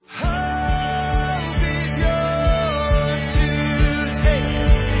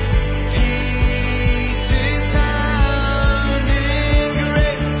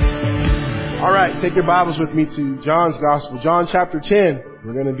Take your Bibles with me to John's Gospel, John chapter 10.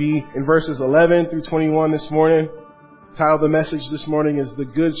 We're going to be in verses 11 through 21 this morning. The title of the message this morning is The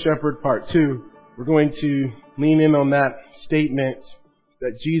Good Shepherd Part 2. We're going to lean in on that statement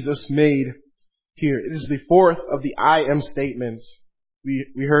that Jesus made here. It is the fourth of the I am statements. We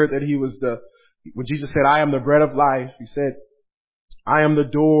heard that when Jesus said, I am the bread of life, he said, I am the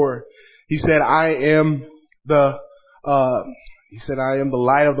door. He said, I am the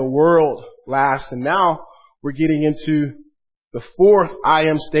light of the world last. And now we're getting into the fourth I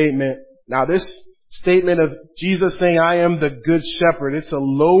am statement. Now this statement of Jesus saying, I am the good shepherd, it's a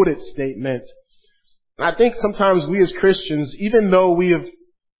loaded statement. And I think sometimes we as Christians, even though we have,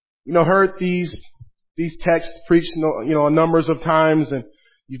 heard these texts preached, numbers of times, and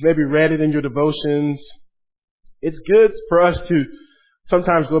you've maybe read it in your devotions, it's good for us to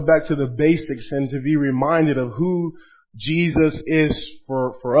sometimes go back to the basics and to be reminded of who Jesus is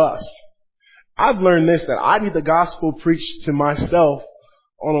for us. I've learned this, that I need the gospel preached to myself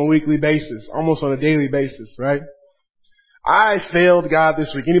on a weekly basis, almost on a daily basis, right? I failed God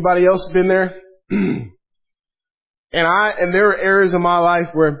this week. Anybody else been there? And there are areas in my life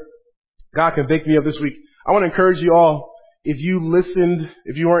where God convicted me of this week. I want to encourage you all, if you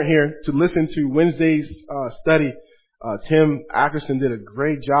weren't here, to listen to Wednesday's study. Tim Ackerson did a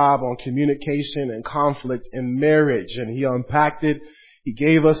great job on communication and conflict in marriage, and he unpacked it. He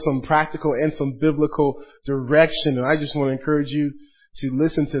gave us some practical and some biblical direction, and I just want to encourage you to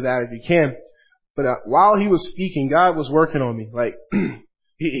listen to that if you can. But while he was speaking, God was working on me. Like,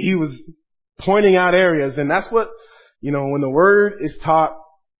 he was pointing out areas, and that's what, when the word is taught,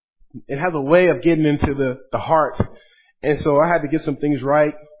 it has a way of getting into the heart. And so I had to get some things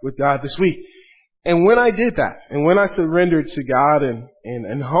right with God this week. And when I did that, and when I surrendered to God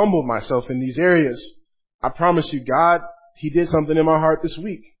and humbled myself in these areas, I promise you, God, He did something in my heart this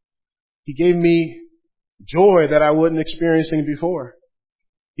week. He gave me joy that I wasn't experiencing before.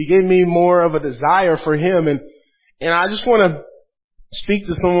 He gave me more of a desire for Him. And I just want to speak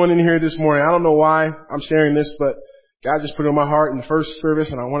to someone in here this morning. I don't know why I'm sharing this, but God just put it on my heart in the first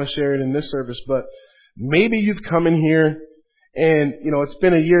service, and I want to share it in this service. But maybe you've come in here and, it's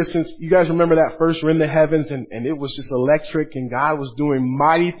been a year since you guys remember that first Rend the Heavens, and it was just electric, and God was doing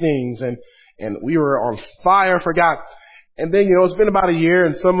mighty things, and we were on fire for God. And then, it's been about a year,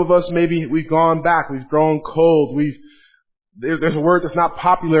 and some of us, maybe we've gone back, we've grown cold, there's a word that's not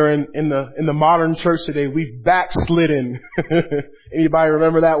popular in the modern church today. We've backslidden. Anybody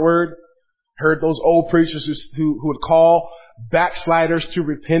remember that word? Heard those old preachers who would call backsliders to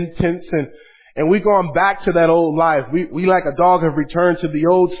repentance, and we've gone back to that old life. We like a dog have returned to the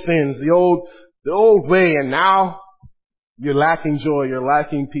old sins, the old way, and now you're lacking joy, you're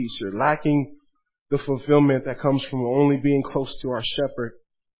lacking peace, you're lacking the fulfillment that comes from only being close to our shepherd.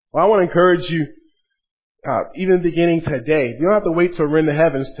 Well, I want to encourage you, even beginning today, you don't have to wait till Rend the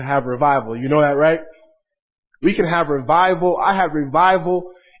Heavens to have revival. You know that, right? We can have revival. I have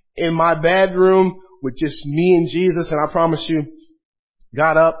revival in my bedroom with just me and Jesus, and I promise you,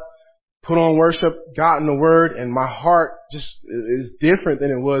 got up, put on worship, got in the Word, and my heart just is different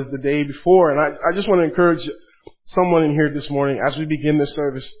than it was the day before. And I just want to encourage someone in here this morning as we begin this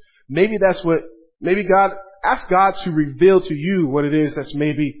service. Maybe ask God to reveal to you what it is that's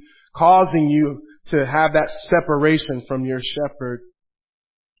maybe causing you to have that separation from your shepherd.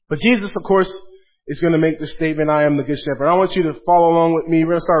 But Jesus, of course, is going to make the statement, I am the good shepherd. I want you to follow along with me.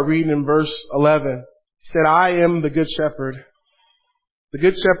 We're going to start reading in verse 11. He said, I am the good shepherd. The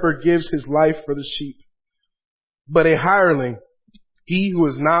good shepherd gives his life for the sheep. But a hireling, he who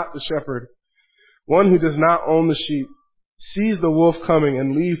is not the shepherd, one who does not own the sheep, sees the wolf coming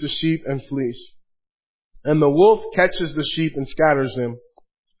and leaves the sheep and flees. And the wolf catches the sheep and scatters them.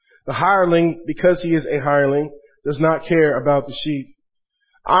 The hireling, because he is a hireling, does not care about the sheep.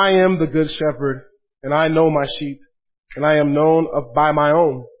 I am the good shepherd, and I know my sheep, and I am known by my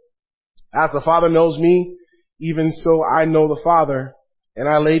own. As the Father knows me, even so I know the Father, and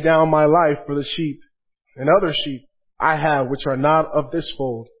I lay down my life for the sheep. And other sheep I have which are not of this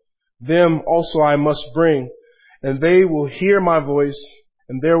fold. Them also I must bring, and they will hear my voice,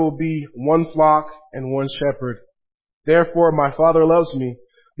 and there will be one flock and one shepherd. Therefore my Father loves me,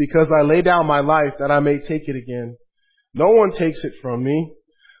 because I lay down my life that I may take it again. No one takes it from me,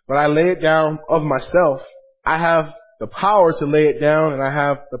 but I lay it down of myself. I have the power to lay it down, and I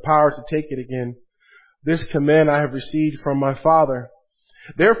have the power to take it again. This command I have received from my Father.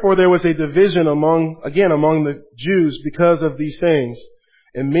 Therefore there was a division among the Jews because of these things.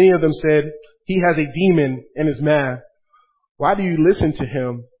 And many of them said, he has a demon and is mad. Why do you listen to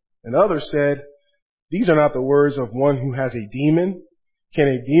him? And others said, these are not the words of one who has a demon. can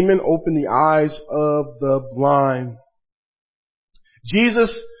a demon open the eyes of the blind?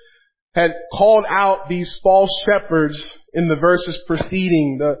 Jesus had called out these false shepherds in the verses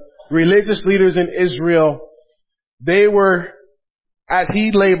preceding. The religious leaders in Israel, they were, as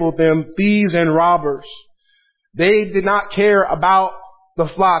he labeled them, thieves and robbers. They did not care about the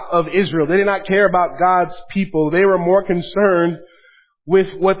flock of Israel. They did not care about God's people. They were more concerned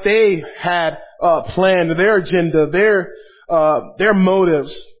with what they had planned, their agenda, their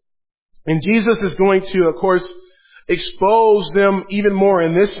motives. And Jesus is going to, of course, expose them even more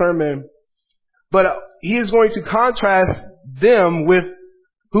in this sermon. But he is going to contrast them with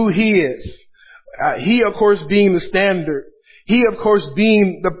who he is. He, of course, being the standard. He, of course,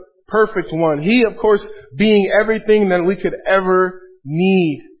 being the perfect one. He, of course, being everything that we could ever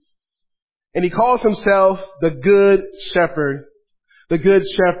need. And he calls himself the Good Shepherd. The Good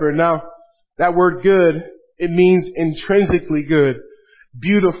Shepherd. Now, that word good, it means intrinsically good,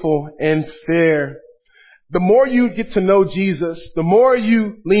 beautiful and fair. The more you get to know Jesus, the more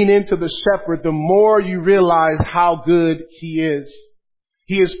you lean into the shepherd, the more you realize how good he is.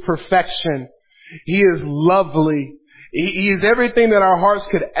 He is perfection. He is lovely. He is everything that our hearts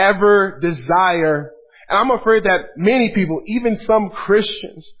could ever desire. And I'm afraid that many people, even some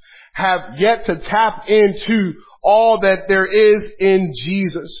Christians, have yet to tap into all that there is in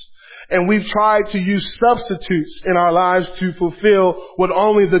Jesus. And we've tried to use substitutes in our lives to fulfill what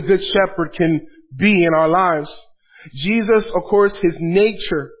only the Good Shepherd can be in our lives. Jesus, of course, his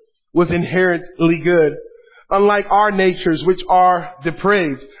nature was inherently good, unlike our natures, which are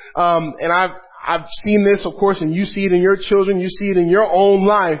depraved. And I've seen this, of course, and you see it in your children, you see it in your own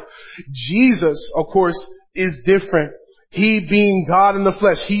life. Jesus, of course, is different. He being God in the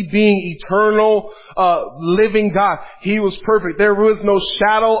flesh, he being eternal, living God. He was perfect. There was no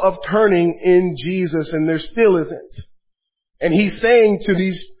shadow of turning in Jesus, and there still isn't. And he's saying to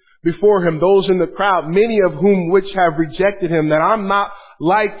these before him, those in the crowd, many of whom which have rejected him, that I'm not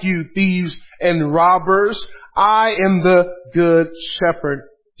like you, thieves and robbers. I am the Good Shepherd.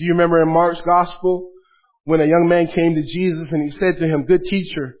 Do you remember in Mark's gospel when a young man came to Jesus and he said to him, "Good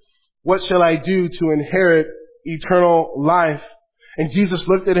teacher, what shall I do to inherit eternal life?" And Jesus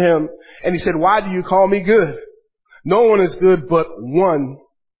looked at him and he said, "Why do you call me good? No one is good but one,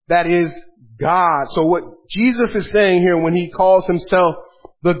 that is God." So what Jesus is saying here when he calls himself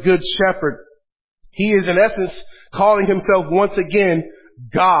the Good Shepherd, he is in essence calling himself once again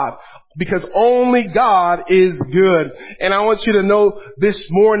God, because only God is good. And I want you to know this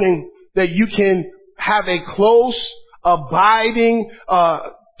morning that you can have a close, abiding,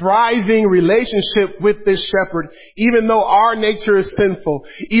 thriving relationship with this shepherd, even though our nature is sinful,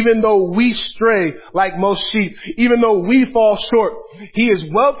 even though we stray like most sheep, even though we fall short. He is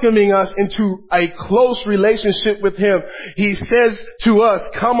welcoming us into a close relationship with him. He says to us,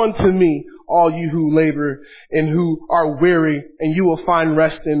 "Come unto me, all you who labor and who are weary, and you will find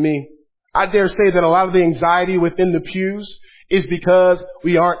rest in me." I dare say that a lot of the anxiety within the pews is because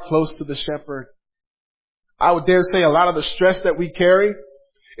we aren't close to the shepherd. I would dare say a lot of the stress that we carry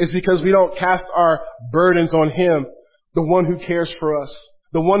is because we don't cast our burdens on him, the one who cares for us,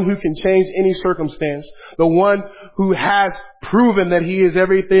 the one who can change any circumstance, the one who has proven that he is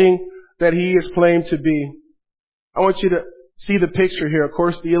everything that he is claimed to be. I want you to see the picture here. Of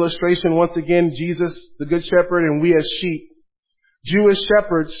course, the illustration, once again, Jesus, the Good Shepherd, and we as sheep. Jewish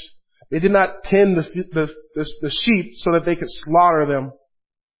shepherds, they did not tend the sheep so that they could slaughter them.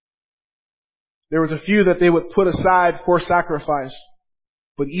 There was a few that they would put aside for sacrifice.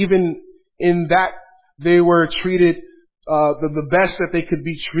 But even in that, they were treated the best that they could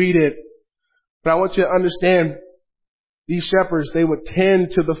be treated. But I want you to understand, these shepherds, they would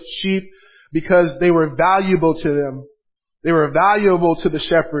tend to the sheep because they were valuable to them. They were valuable to the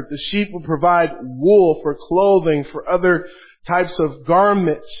shepherd. The sheep would provide wool for clothing, for other types of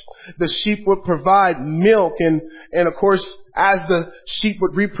garments. The sheep would provide milk, and of course, as the sheep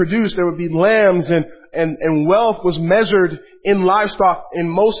would reproduce, there would be lambs, and wealth was measured in livestock in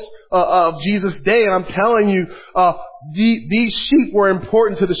most of Jesus' day. And I'm telling you, these sheep were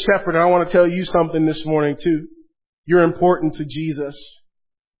important to the shepherd. And I want to tell you something this morning too. You're important to Jesus.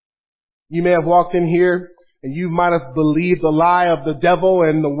 You may have walked in here and you might have believed the lie of the devil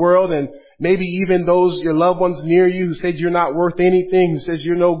and the world, and maybe even those, your loved ones near you, who said you're not worth anything, who says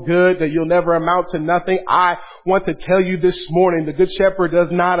you're no good, that you'll never amount to nothing. I want to tell you this morning, the Good Shepherd does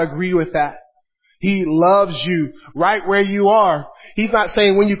not agree with that. He loves you right where you are. He's not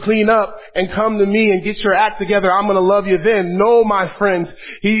saying when you clean up and come to me and get your act together, I'm going to love you then. No, my friends.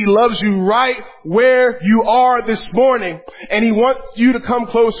 He loves you right where you are this morning. And He wants you to come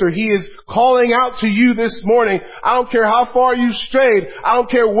closer. He is calling out to you this morning. I don't care how far you strayed. I don't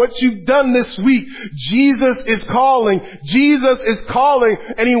care what you've done this week. Jesus is calling. Jesus is calling.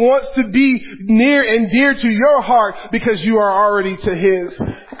 And He wants to be near and dear to your heart because you are already to His.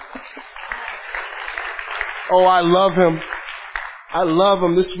 Oh, I love Him. I love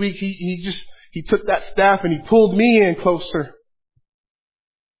Him. This week He took that staff and He pulled me in closer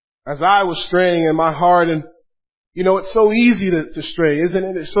as I was straying in my heart. And you know, it's so easy to stray, isn't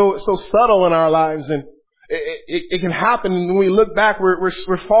it? It's so subtle in our lives, and it can happen. And when we look back,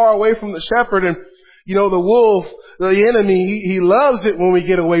 we're far away from the shepherd. And you know, the wolf, the enemy, he loves it when we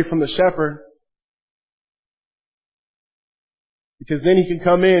get away from the shepherd, because then he can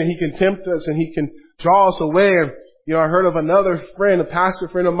come in, he can tempt us, and he can draw us away. And you know, I heard of another friend, a pastor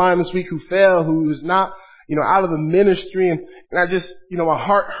friend of mine this week who fell, who is not, you know, out of the ministry. And I just, you know, my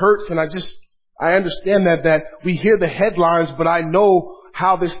heart hurts, and I understand that we hear the headlines, but I know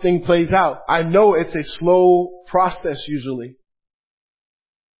how this thing plays out. I know it's a slow process usually.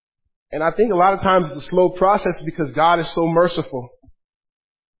 And I think a lot of times it's a slow process because God is so merciful.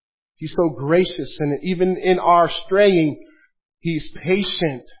 He's so gracious. And even in our straying, He's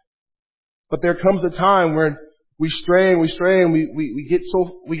patient. But there comes a time when we stray and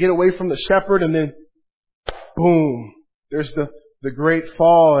we get away from the shepherd, and then boom, there's the great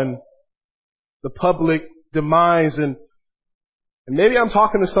fall and the public demise. And maybe I'm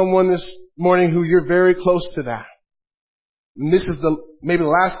talking to someone this morning who you're very close to that. And this is maybe the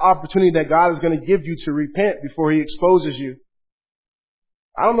last opportunity that God is going to give you to repent before He exposes you.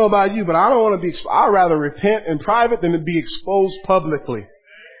 I don't know about you, but I don't want to be, I'd rather repent in private than to be exposed publicly.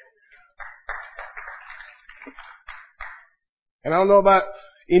 And I don't know about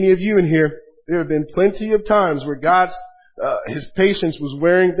any of you in here. There have been plenty of times where His patience was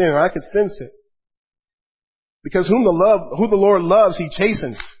wearing thin. I could sense it. Because who the Lord loves, He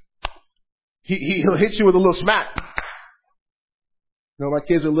chastens. He'll hit you with a little smack. You know, my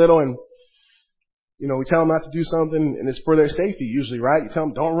kids are little, and you know, we tell them not to do something, and it's for their safety usually, right? You tell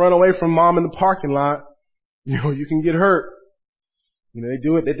them, don't run away from mom in the parking lot. You know, you can get hurt. You know, they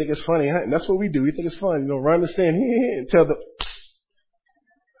do it, they think it's funny, huh? And that's what we do. We think it's fun. You know, run the stand and tell them.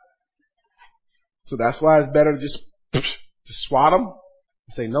 So that's why it's better to just swat them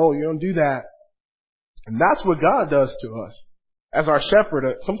and say, no, you don't do that. And that's what God does to us as our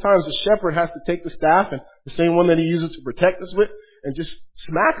shepherd. Sometimes the shepherd has to take the staff, and the same one that He uses to protect us with, and just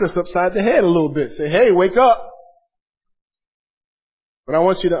smack us upside the head a little bit. Say, hey, wake up. But I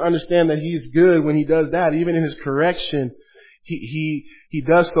want you to understand that He's good when He does that. Even in His correction, He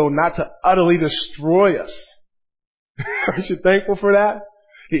does so not to utterly destroy us. Aren't you thankful for that?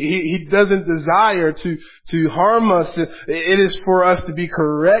 He doesn't desire to harm us. It is for us to be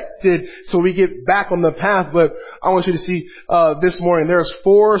corrected so we get back on the path. But I want you to see, this morning, there's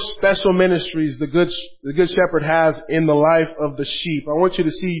 4 special ministries the Good Shepherd has in the life of the sheep. I want you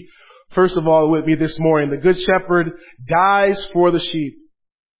to see, first of all, with me this morning, the Good Shepherd dies for the sheep.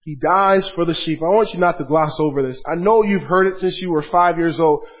 He dies for the sheep. I want you not to gloss over this. I know you've heard it since you were 5 years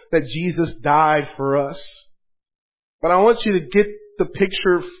old that Jesus died for us. But I want you to get the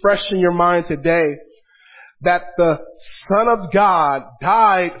picture fresh in your mind today that the Son of God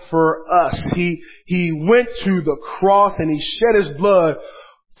died for us. He went to the cross and He shed His blood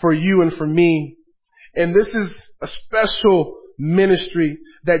for you and for me. And this is a special ministry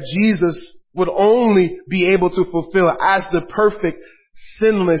that Jesus would only be able to fulfill as the perfect,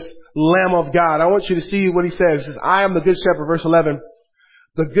 sinless Lamb of God. I want you to see what He says. He says, I am the Good Shepherd, verse 11.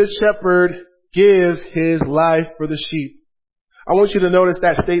 The Good Shepherd gives His life for the sheep. I want you to notice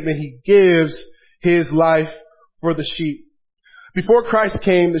that statement. He gives His life for the sheep. Before Christ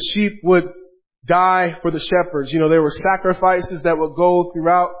came, the sheep would die for the shepherds. You know, there were sacrifices that would go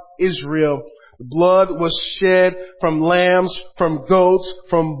throughout Israel. Blood was shed from lambs, from goats,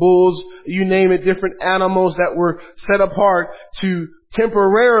 from bulls, you name it, different animals that were set apart to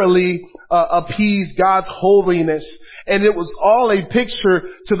temporarily appease God's holiness. And it was all a picture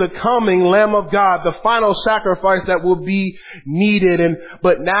to the coming Lamb of God, the final sacrifice that will be needed.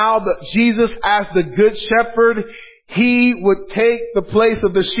 But now Jesus, as the Good Shepherd, He would take the place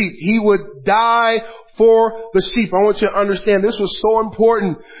of the sheep. He would die for the sheep. I want you to understand this was so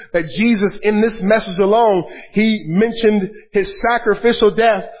important that Jesus, in this message alone, He mentioned His sacrificial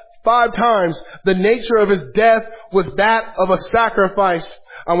death 5 times. The nature of His death was that of a sacrifice.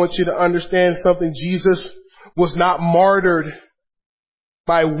 I want you to understand something. Jesus was not martyred.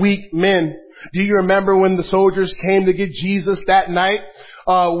 by weak men. Do you remember when the soldiers came to get Jesus that night,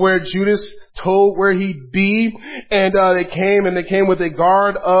 where Judas told where he'd be? And they came with a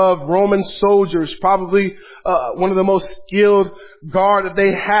guard of Roman soldiers, probably one of the most skilled guard that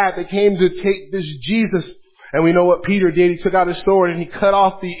they had. They came to take this Jesus. And we know what Peter did. He took out his sword and he cut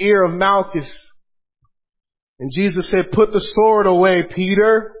off the ear of Malchus. And Jesus said, "Put the sword away,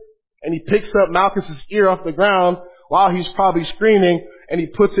 Peter." And he picks up Malchus's ear off the ground while he's probably screaming, and he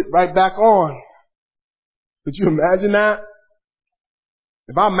puts it right back on. Could you imagine that?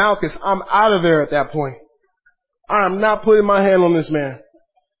 If I'm Malchus, I'm out of there at that point. I'm not putting my hand on this man.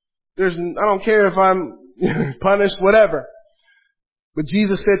 I don't care if I'm punished, whatever. But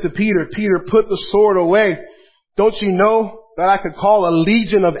Jesus said to Peter, "Peter, put the sword away. Don't you know that I could call a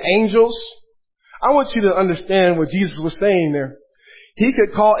legion of angels?" I want you to understand what Jesus was saying there. He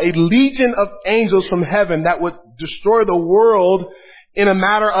could call a legion of angels from heaven that would destroy the world in a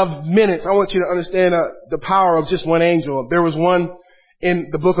matter of minutes. I want you to understand the power of just one angel. There was one in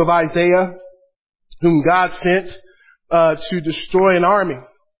the book of Isaiah whom God sent to destroy an army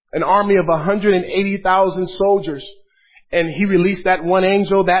of 180,000 soldiers. And he released that one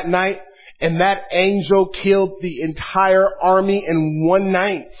angel that night, and that angel killed the entire army in one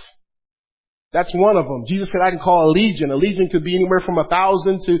night. That's one of them. Jesus said, "I can call a legion." A legion could be anywhere from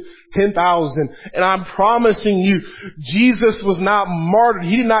 1,000 to 10,000. And I'm promising you, Jesus was not martyred.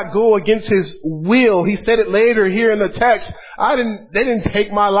 He did not go against his will. He said it later here in the text. They didn't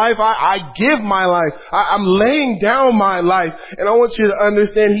take my life. I give my life. I'm laying down my life. And I want you to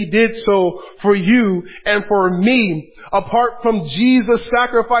understand he did so for you and for me. Apart from Jesus'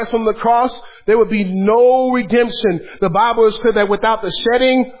 sacrifice on the cross, there would be no redemption. The Bible is clear that without the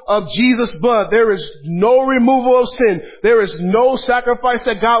shedding of Jesus' blood, there is no removal of sin. There is no sacrifice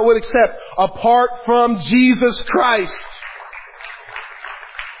that God would accept apart from Jesus Christ.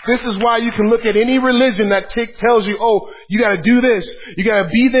 This is why you can look at any religion that tells you, "Oh, you gotta do this, you gotta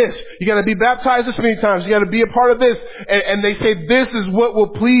be this, you gotta be baptized this many times, you gotta be a part of this," and they say this is what will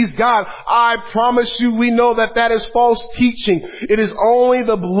please God. I promise you, we know that is false teaching. It is only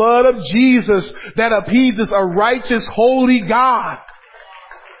the blood of Jesus that appeases a righteous, holy God.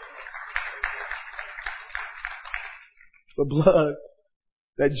 The blood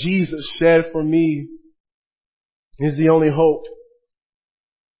that Jesus shed for me is the only hope.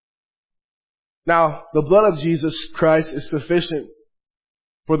 Now, the blood of Jesus Christ is sufficient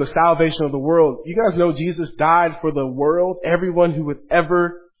for the salvation of the world. You guys know Jesus died for the world, everyone who would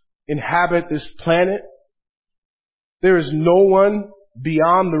ever inhabit this planet. There is no one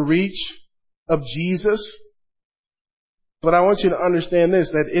beyond the reach of Jesus. But I want you to understand this,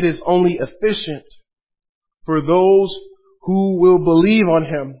 that it is only efficient for those who will believe on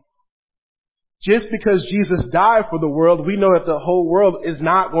him. Just because Jesus died for the world, we know that the whole world is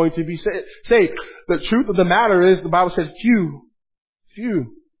not going to be saved. The truth of the matter is, the Bible says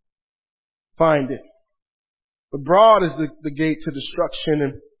few find it. But broad is the gate to destruction,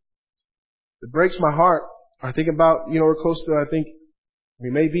 and it breaks my heart. I think about, we're close to, we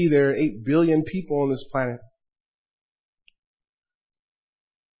may be there, 8 billion people on this planet.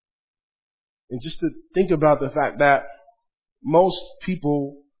 And just to think about the fact that most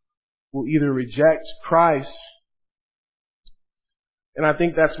people will either reject Christ. And I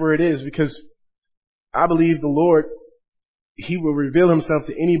think that's where it is, because I believe the Lord, he will reveal himself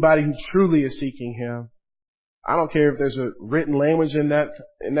to anybody who truly is seeking him. I don't care if there's a written language in that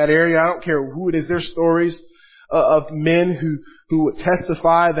area. I don't care who it is. There's stories of men who would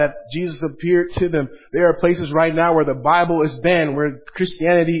testify that Jesus appeared to them. There are places right now where the Bible is banned, where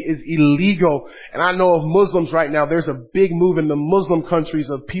Christianity is illegal. And I know of Muslims right now. There's a big move in the Muslim countries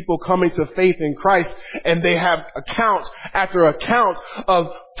of people coming to faith in Christ. And they have account after account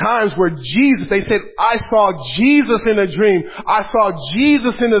of times where they said, "I saw Jesus in a dream. I saw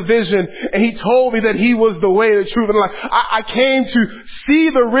Jesus in a vision. And he told me that he was the way, the truth, and the life. I came to see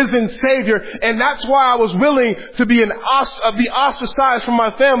the risen Savior. And that's why I was willing to be ostracized from my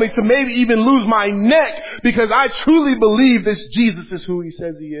family, to maybe even lose my neck, because I truly believe this Jesus is who he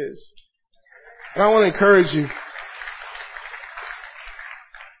says he is." And I want to encourage you.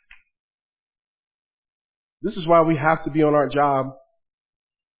 This is why we have to be on our job.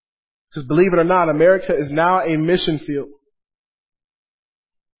 Because believe it or not, America is now a mission field.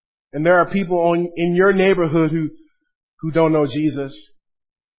 And there are people in your neighborhood who don't know Jesus,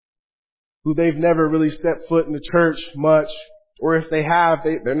 who they've never really stepped foot in the church much, or if they have,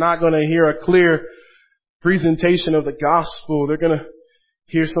 they're not going to hear a clear presentation of the gospel. They're going to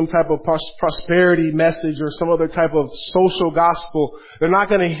hear some type of prosperity message or some other type of social gospel, they're not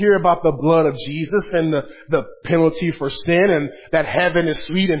going to hear about the blood of Jesus and the penalty for sin and that heaven is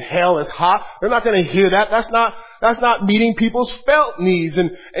sweet and hell is hot. They're not going to hear that. That's not meeting people's felt needs.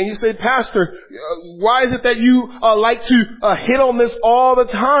 And you say, Pastor, why is it that you like to hit on this all the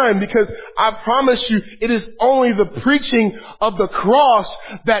time? Because I promise you, it is only the preaching of the cross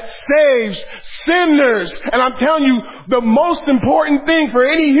that saves sinners. And I'm telling you, the most important thing for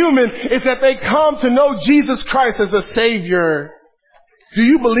any human is that they come to know Jesus Christ as a Savior. Do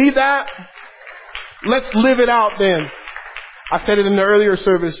you believe that? Let's live it out then. I said it in the earlier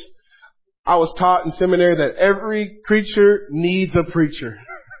service. I was taught in seminary that every creature needs a preacher.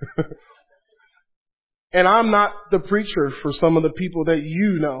 And I'm not the preacher for some of the people that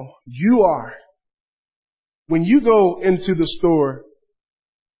you know. You are. When you go into the store,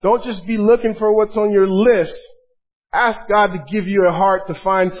 don't just be looking for what's on your list. Ask God to give you a heart to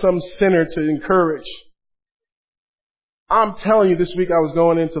find some sinner to encourage. I'm telling you, this week I was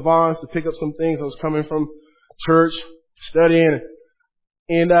going into Vons to pick up some things. I was coming from church, studying,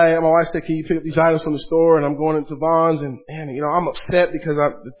 and my wife said, "Can you pick up these items from the store?" And I'm going into Vons, and I'm upset because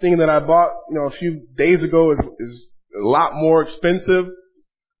the thing that I bought, a few days ago is a lot more expensive.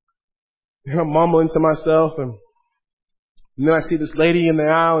 I'm mumbling to myself, and then I see this lady in the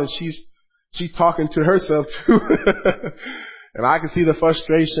aisle, and she's talking to herself too. And I can see the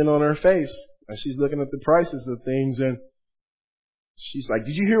frustration on her face as she's looking at the prices of things. And she's like,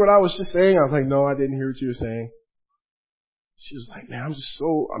 "Did you hear what I was just saying?" I was like, "No, I didn't hear what you were saying." She was like, "Man, I'm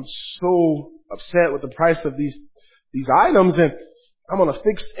so upset with the price of these items, and I'm on a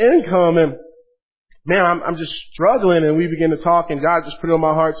fixed income, and man, I'm just struggling." And we began to talk, and God just put it on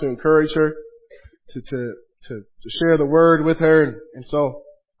my heart to encourage her, to share the word with her. And so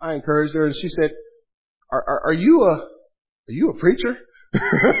I encouraged her, and she said, Are you a preacher?"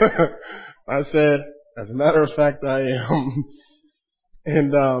 I said, "As a matter of fact, I am."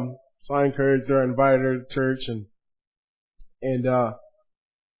 And so I encouraged her, I invited her to church, and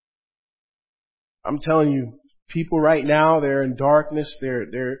I'm telling you, people right now, they're in darkness.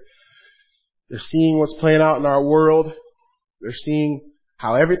 They're seeing what's playing out in our world. They're seeing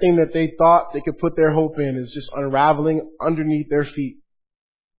how everything that they thought they could put their hope in is just unraveling underneath their feet.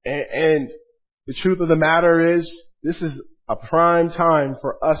 And the truth of the matter is, this is a prime time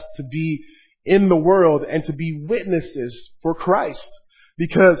for us to be in the world and to be witnesses for Christ.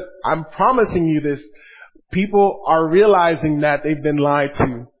 Because I'm promising you this, people are realizing that they've been lied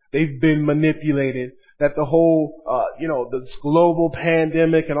to. They've been manipulated. That the whole, this global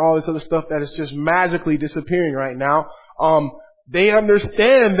pandemic and all this other stuff that is just magically disappearing right now, they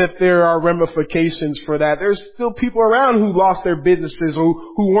understand that there are ramifications for that. There's still people around who lost their businesses,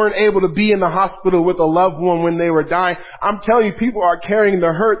 who weren't able to be in the hospital with a loved one when they were dying. I'm telling you, people are carrying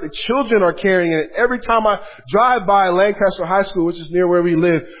the hurt. The children are carrying it. Every time I drive by Lancaster High School, which is near where we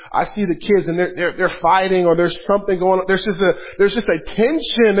live, I see the kids and they're fighting, or there's something going on. There's just a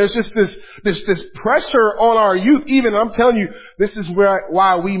tension. There's just this pressure on our youth. Even, I'm telling you, this is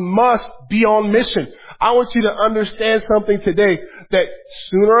why we must be on mission. I want you to understand something today, that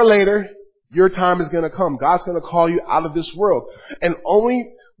sooner or later, your time is going to come. God's going to call you out of this world. And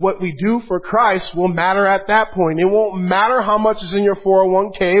only what we do for Christ will matter at that point. It won't matter how much is in your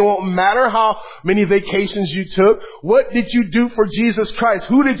 401k. It won't matter how many vacations you took. What did you do for Jesus Christ?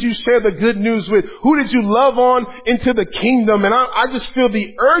 Who did you share the good news with? Who did you love on into the kingdom? And I just feel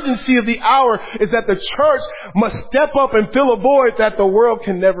the urgency of the hour is that the church must step up and fill a void that the world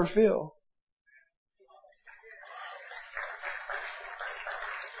can never fill.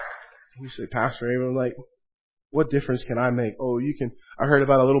 You say, "Pastor Abram, like, what difference can I make?" Oh, I heard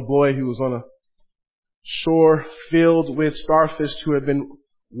about a little boy who was on a shore filled with starfish who had been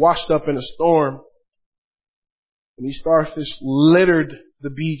washed up in a storm. And these starfish littered the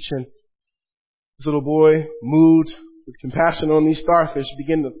beach, and this little boy, moved with compassion on these starfish,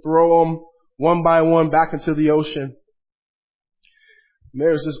 began to throw them one by one back into the ocean. And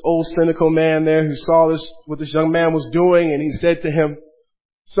there was this old cynical man there who saw what this young man was doing, and he said to him,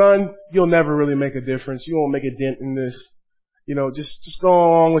 "Son, you'll never really make a difference. You won't make a dent in this. Just go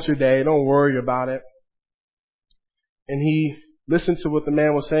along with your day. Don't worry about it." And he listened to what the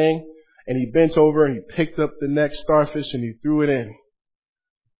man was saying, and he bent over and he picked up the next starfish and he threw it in.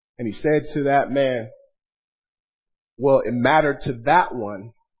 And he said to that man, "Well, it mattered to that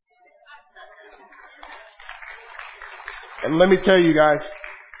one." And let me tell you guys,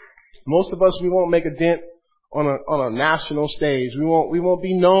 most of us, we won't make a dent on a national stage. We won't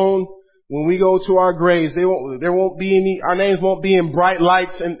be known When we go to our graves, our names won't be in bright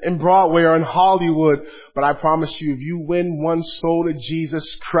lights in Broadway or in Hollywood. But I promise you, if you win one soul to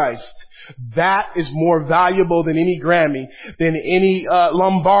Jesus Christ, that is more valuable than any Grammy, than any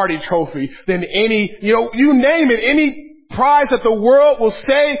Lombardi trophy, than any, you name it, any prize that the world will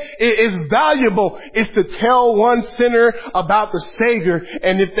say is valuable is to tell one sinner about the Savior.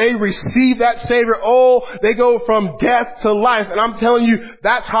 And if they receive that Savior, they go from death to life. And I'm telling you,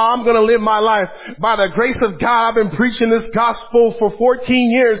 that's how I'm going to live my life. By the grace of God, I've been preaching this gospel for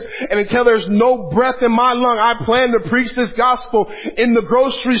 14 years. And until there's no breath in my lung, I plan to preach this gospel in the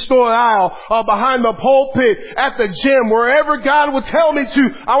grocery store aisle, behind the pulpit, at the gym, wherever God would tell me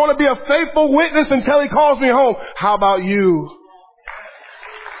to. I want to be a faithful witness until He calls me home. How about you?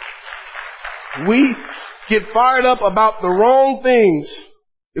 We get fired up about the wrong things.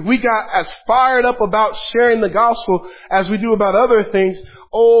 If we got as fired up about sharing the gospel as we do about other things,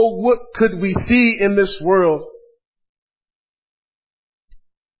 what could we see in this world?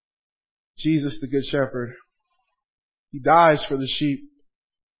 Jesus, the Good Shepherd, He dies for the sheep.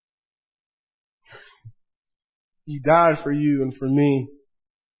 He died for you and for me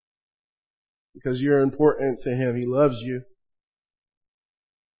because you're important to Him. He loves you.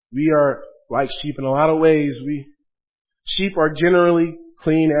 We are like sheep in a lot of ways. Sheep are generally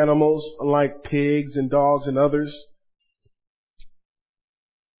clean animals, unlike pigs and dogs and others.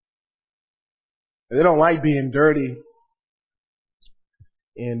 And they don't like being dirty.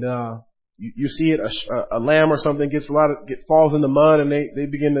 And you see it, a lamb or something falls in the mud, and they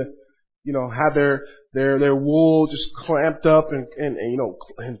begin to, have their wool just clamped up and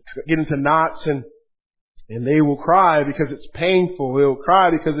get into knots, and they will cry because it's painful. They'll cry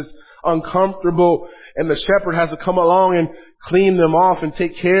because it's uncomfortable, and the shepherd has to come along and clean them off and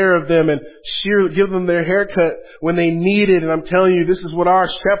take care of them and give them their haircut when they need it. And I'm telling you, this is what our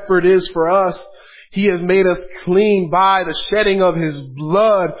shepherd is for us. He has made us clean by the shedding of His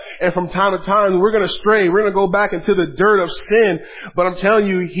blood. And from time to time, we're going to stray. We're going to go back into the dirt of sin. But I'm telling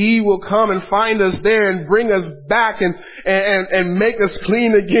you, He will come and find us there and bring us back and make us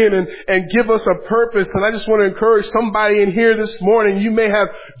clean again and give us a purpose. And I just want to encourage somebody in here this morning. You may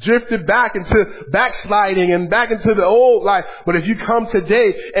have drifted back into backsliding and back into the old life. But if you come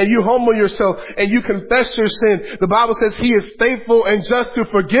today and you humble yourself and you confess your sin, the Bible says He is faithful and just to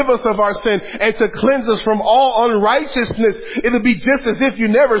forgive us of our sin and to cleanse us from all unrighteousness. It'll be just as if you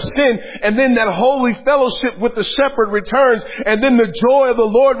never sinned, and then that holy fellowship with the shepherd returns, and then the joy of the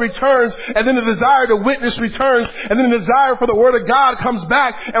Lord returns, and then the desire to witness returns, and then the desire for the Word of God comes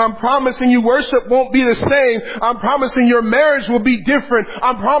back. And I'm promising you, worship won't be the same. I'm promising your marriage will be different.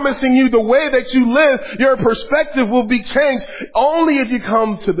 I'm promising you the way that you live, your perspective will be changed only if you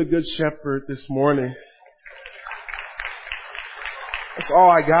come to the Good Shepherd this morning. That's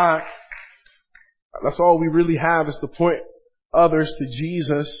all I got. That's all we really have, is to point others to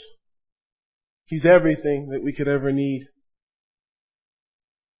Jesus. He's everything that we could ever need.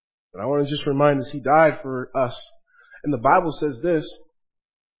 But I want to just remind us, He died for us. And the Bible says this,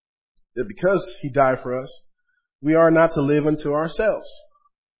 that because He died for us, we are not to live unto ourselves,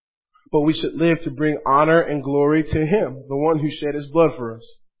 but we should live to bring honor and glory to Him, the one who shed His blood for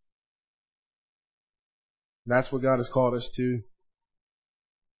us. And that's what God has called us to.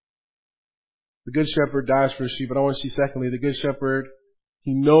 The Good Shepherd dies for His sheep. But I want to see, secondly, the Good Shepherd,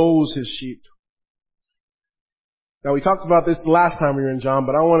 He knows His sheep. Now, we talked about this the last time we were in John,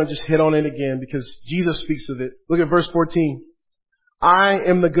 but I want to just hit on it again because Jesus speaks of it. Look at verse 14. I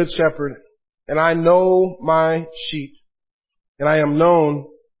am the Good Shepherd, and I know my sheep, and I am known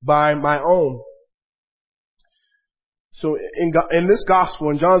by my own. So in this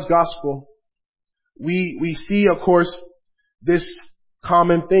gospel, in John's gospel, we see, of course, this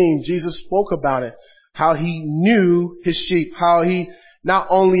common theme. Jesus spoke about it, how He knew His sheep, how He not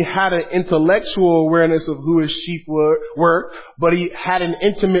only had an intellectual awareness of who His sheep were, but He had an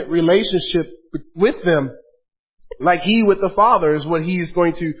intimate relationship with them, like He with the Father is what He is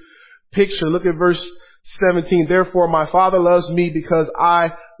going to picture. Look at verse 17. Therefore my Father loves me because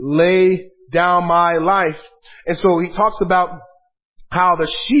I lay down my life. And so He talks about how the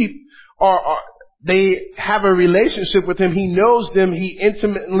sheep they have a relationship with Him. He knows them. He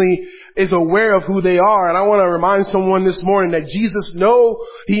intimately is aware of who they are. And I want to remind someone this morning that Jesus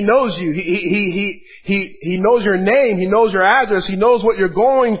He knows you. He knows your name. He knows your address. He knows what you're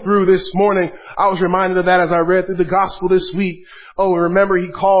going through this morning. I was reminded of that as I read through the gospel this week. Remember He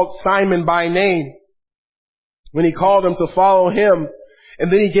called Simon by name when He called him to follow Him.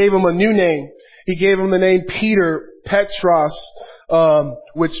 And then He gave him a new name. He gave him the name Peter, Petros,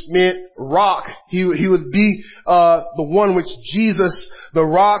 which meant rock. He would be the one which Jesus, the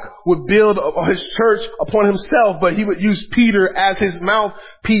rock, would build his church upon himself, but he would use Peter as his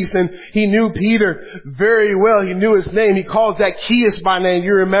mouthpiece, and he knew Peter very well. He knew his name. He called Zacchaeus by name.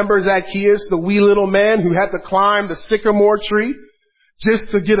 You remember Zacchaeus, the wee little man who had to climb the sycamore tree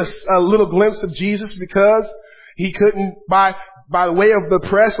just to get a little glimpse of Jesus because he couldn't, by the way of the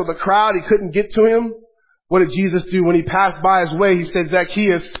press or the crowd, he couldn't get to him. What did Jesus do when he passed by his way? He said,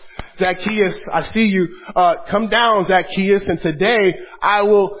 Zacchaeus, I see you. Come down, Zacchaeus, and today I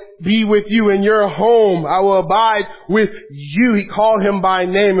will be with you in your home. I will abide with you. He called him by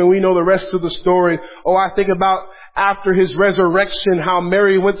name, and we know the rest of the story. Oh, I think about after his resurrection, how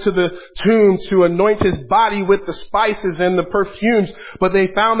Mary went to the tomb to anoint his body with the spices and the perfumes, but they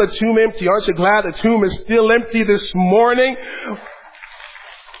found the tomb empty. Aren't you glad the tomb is still empty this morning?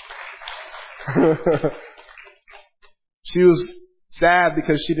 She was sad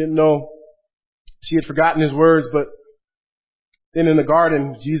because she didn't know. She had forgotten his words, but then in the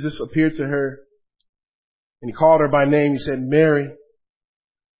garden, Jesus appeared to her and he called her by name. He said, Mary.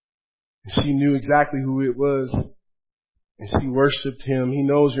 And she knew exactly who it was. And she worshiped him. He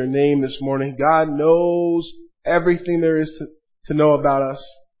knows your name this morning. God knows everything there is to know about us.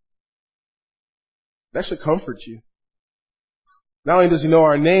 That should comfort you. Not only does he know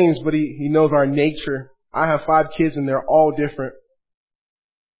our names, but he knows our nature. I have 5 kids and they're all different.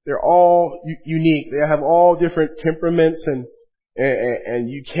 They're all unique. They have all different temperaments and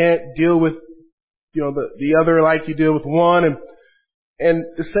you can't deal with, the other like you deal with one. And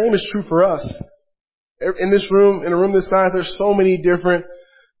the same is true for us. In this room, in a room this size, there's so many different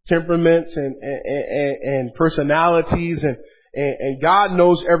temperaments and personalities and God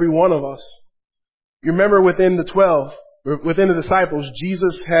knows every one of us. You remember within the disciples,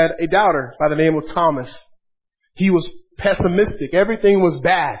 Jesus had a doubter by the name of Thomas. He was pessimistic. Everything was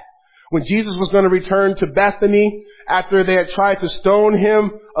bad. When Jesus was going to return to Bethany after they had tried to stone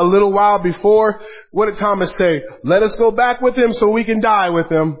him a little while before, what did Thomas say? Let us go back with him so we can die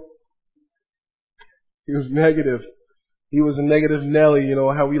with him. He was negative. He was a negative Nelly,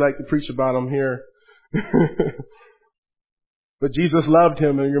 how we like to preach about him here. But Jesus loved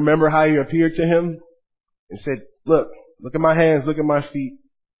him, and you remember how he appeared to him and said, Look at my hands, look at my feet.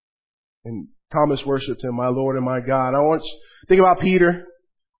 And Thomas worshiped him, my Lord and my God. I want you to think about Peter.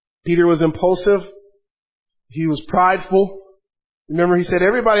 Peter was impulsive. He was prideful. Remember, he said,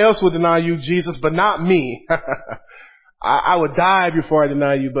 everybody else will deny you, Jesus, but not me. I would die before I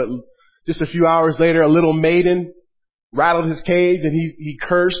deny you. But just a few hours later, a little maiden rattled his cage and he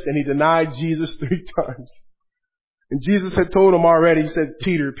cursed and he denied Jesus 3 times. And Jesus had told him already, he said,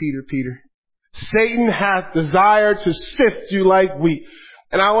 Peter, Peter, Peter, Satan hath desired to sift you like wheat.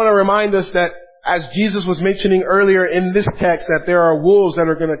 And I want to remind us that as Jesus was mentioning earlier in this text, that there are wolves that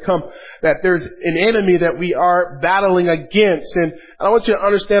are going to come, that there's an enemy that we are battling against. And I want you to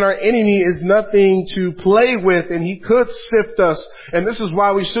understand our enemy is nothing to play with, and he could sift us. And this is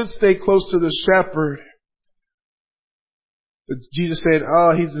why we should stay close to the shepherd. But Jesus said,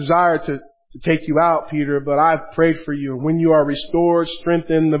 he desired to take you out, Peter, but I've prayed for you. When you are restored,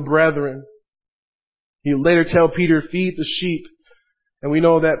 strengthen the brethren. He would later tell Peter, feed the sheep. And we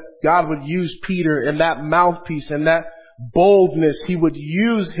know that God would use Peter and that mouthpiece and that boldness. He would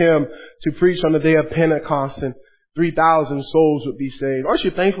use him to preach on the day of Pentecost, and 3,000 souls would be saved. Aren't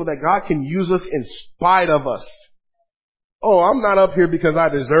you thankful that God can use us in spite of us? Oh, I'm not up here because I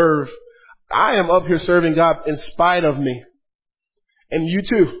deserve. I am up here serving God in spite of me. And you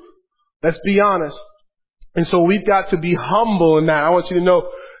too. Let's be honest. And so we've got to be humble in that. I want you to know,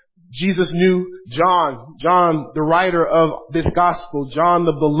 Jesus knew John, the writer of this gospel, John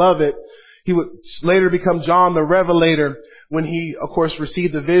the beloved. He would later become John the Revelator when he, of course,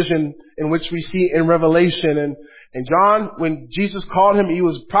 received the vision in which we see in Revelation. And John, when Jesus called him, he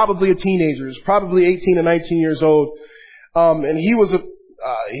was probably a teenager. He was probably 18 and 19 years old. And he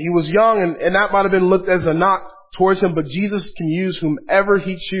was young, and that might have been looked as a knock towards him, but Jesus can use whomever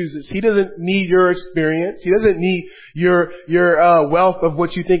he chooses. He doesn't need your experience. He doesn't need your wealth of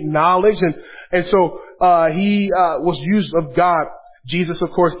what you think knowledge. And so, he was used of God. Jesus, of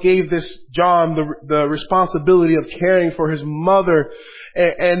course, gave this John the responsibility of caring for his mother.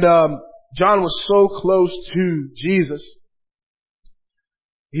 And John was so close to Jesus.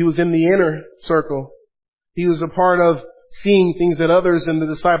 He was in the inner circle. He was a part of seeing things that others in the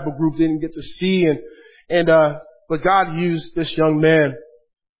disciple group didn't get to see. But God used this young man.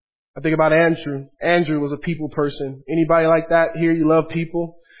 I think about Andrew. Andrew was a people person. Anybody like that here? You love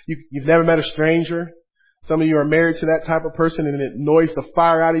people? You've never met a stranger? Some of you are married to that type of person and it annoys the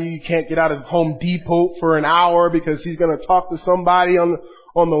fire out of you. You can't get out of Home Depot for an hour because he's going to talk to somebody on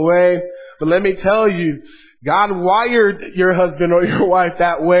the way. But let me tell you, God wired your husband or your wife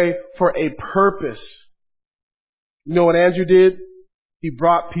that way for a purpose. You know what Andrew did? He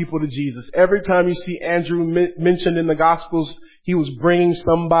brought people to Jesus. Every time you see Andrew mentioned in the Gospels, he was bringing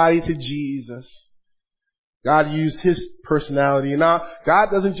somebody to Jesus. God used his personality. And now, God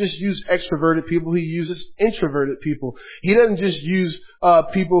doesn't just use extroverted people. He uses introverted people. He doesn't just use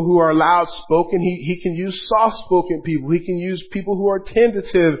people who are loud spoken. He can use soft spoken people. He can use people who are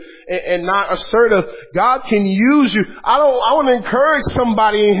tentative and not assertive. God can use you. I want to encourage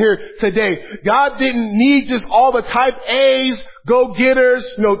somebody in here today. God didn't need just all the type A's,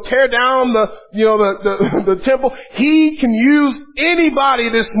 go-getters, tear down the temple. He can use anybody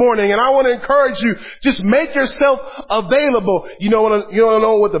this morning. And I want to encourage you, just make yourself available. You don't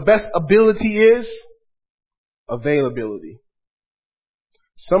know what the best ability is? Availability.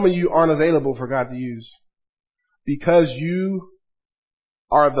 Some of you aren't available for God to use because you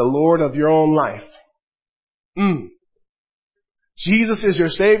are the Lord of your own life. Jesus is your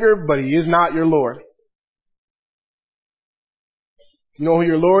Savior, but He is not your Lord. You know who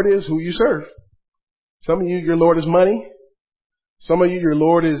your Lord is? Who you serve. Some of you, your Lord is money. Some of you, your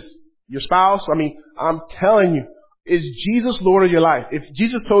Lord is your spouse. I'm telling you, is Jesus Lord of your life? If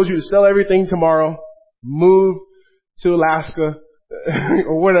Jesus told you to sell everything tomorrow, move to Alaska,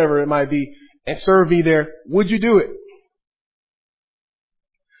 or whatever it might be, and serve me there, would you do it?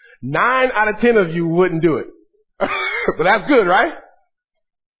 9 out of 10 of you wouldn't do it. But that's good, right?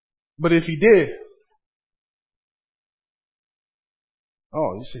 But if He did,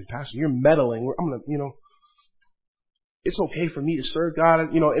 oh, you say, Pastor, you're meddling. It's okay for me to serve God.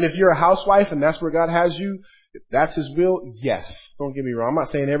 And if you're a housewife and that's where God has you, if that's His will, yes. Don't get me wrong. I'm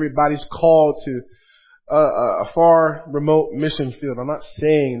not saying everybody's called to a far remote mission field. I'm not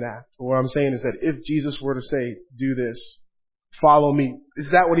saying that. But what I'm saying is that if Jesus were to say, do this, follow me.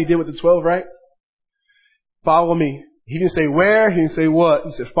 Is that what He did with the 12, right? Follow me. He didn't say where. He didn't say what.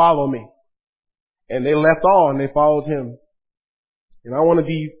 He said, follow me. And they left all and they followed Him. And I want to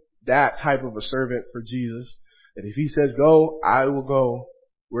be that type of a servant for Jesus. That if He says go, I will go.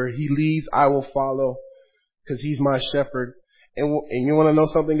 Where He leads, I will follow. Because He's my shepherd. And you want to know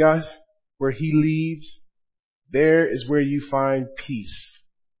something, guys? Where He leads, there is where you find peace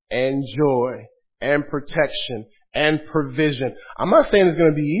and joy and protection and provision. I'm not saying it's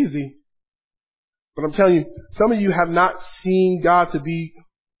going to be easy. But I'm telling you, some of you have not seen God to be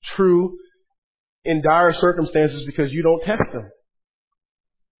true in dire circumstances because you don't test Him.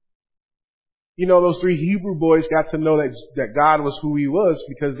 Those 3 Hebrew boys got to know that God was who He was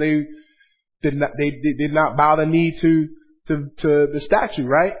because they did not bow the knee to the statue,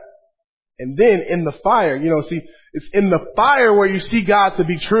 right? And then in the fire, it's in the fire where you see God to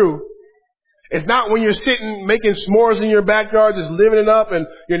be true. It's not when you're sitting making s'mores in your backyard, just living it up, and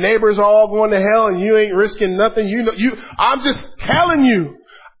your neighbors are all going to hell, and you ain't risking nothing. I'm just telling you.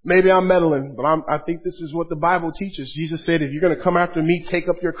 Maybe I'm meddling, but I think this is what the Bible teaches. Jesus said, if you're going to come after me, take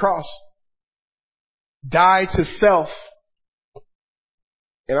up your cross. Die to self.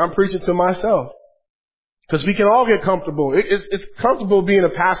 And I'm preaching to myself. Because we can all get comfortable. It's comfortable being a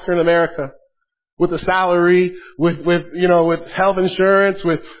pastor in America. With a salary, with health insurance,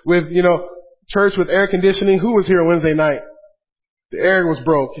 with church with air conditioning. Who was here Wednesday night? The air was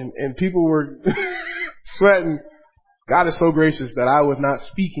broke and people were sweating. God is so gracious that I was not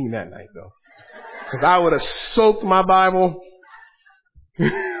speaking that night though. Because I would have soaked my Bible.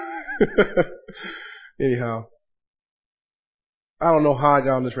 Anyhow, I don't know how I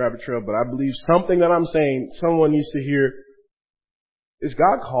got on this rabbit trail, but I believe something that I'm saying, someone needs to hear. Is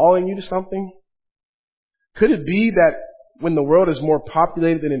God calling you to something? Could it be that when the world is more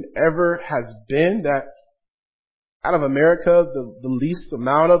populated than it ever has been, that out of America, the least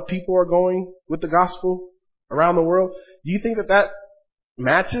amount of people are going with the gospel around the world? Do you think that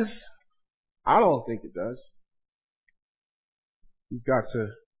matches? I don't think it does. You've got to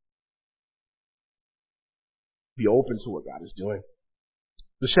be open to what God is doing.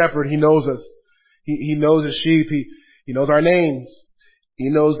 The shepherd, He knows us. He knows His sheep. He knows our names. He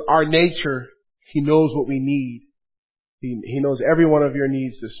knows our nature. He knows what we need. He knows every one of your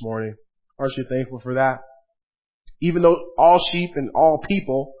needs this morning. Aren't you thankful for that? Even though all sheep and all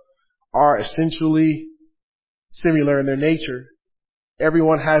people are essentially similar in their nature,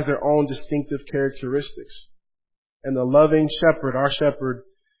 everyone has their own distinctive characteristics. And the loving shepherd, our shepherd,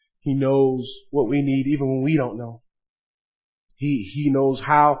 He knows what we need even when we don't know. He knows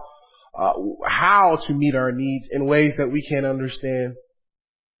how to meet our needs in ways that we can't understand.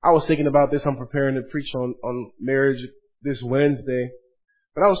 I was thinking about this. I'm preparing to preach on marriage this Wednesday.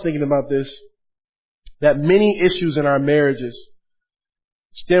 But I was thinking about this, that many issues in our marriages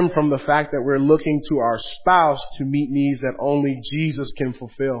stem from the fact that we're looking to our spouse to meet needs that only Jesus can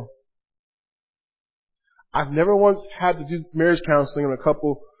fulfill. I've never once had to do marriage counseling on a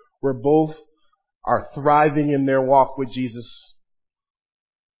couple where both are thriving in their walk with Jesus.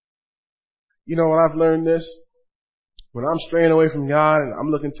 You know, when I've learned this, when I'm straying away from God and I'm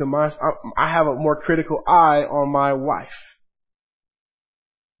looking to I have a more critical eye on my wife.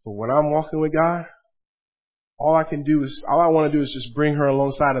 But when I'm walking with God, all I want to do is just bring her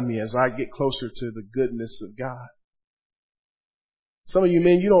alongside of me as I get closer to the goodness of God. Some of you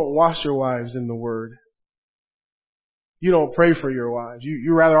men, you don't wash your wives in the Word. You don't pray for your wives.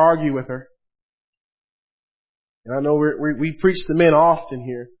 You rather argue with her. And I know we preach to men often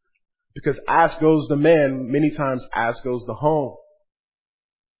here because as goes the man, many times as goes the home.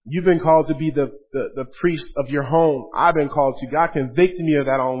 You've been called to be the priest of your home. I've been called to. God convicted me of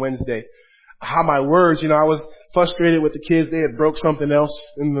that on Wednesday. How my words, I was frustrated with the kids. They had broke something else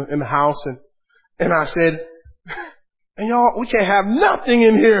in the house. And I said, and y'all, we can't have nothing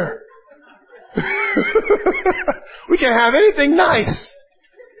in here. We can't have anything nice.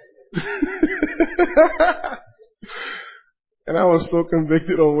 And I was so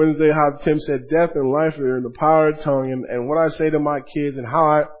convicted on Wednesday how Tim said death and life are in the power of the tongue. And what I say to my kids and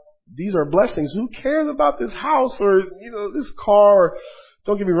these are blessings. Who cares about this house or, this car?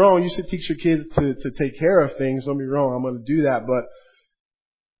 Don't get me wrong. You should teach your kids to take care of things. Don't be wrong. I'm going to do that.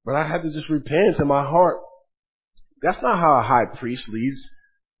 But I had to just repent in my heart. That's not how a high priest leads.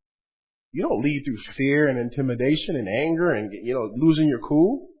 You don't lead through fear and intimidation and anger and, losing your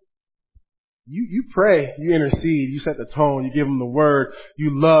cool. You pray, you intercede, you set the tone, you give them the word,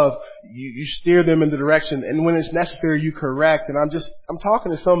 you love, you steer them in the direction, and when it's necessary, you correct. And I'm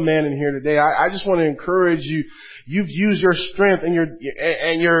talking to some man in here today. I just want to encourage you. You've used your strength and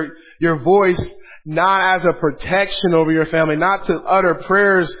your voice not as a protection over your family, not to utter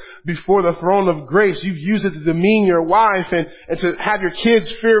prayers before the throne of grace. You've used it to demean your wife and to have your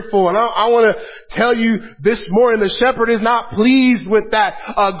kids fearful. And I want to tell you this morning, the shepherd is not pleased with that.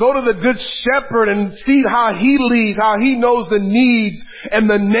 Go to the good shepherd and see how he leads, how he knows the needs and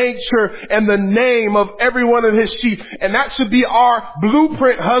the nature and the name of every one of his sheep. And that should be our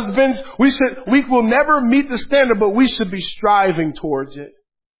blueprint, husbands. We will never meet the standard, but we should be striving towards it.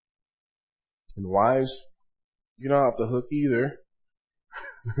 And wives, you're not off the hook either.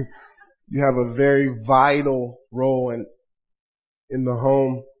 You have a very vital role in the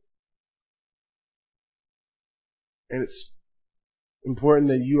home. And it's important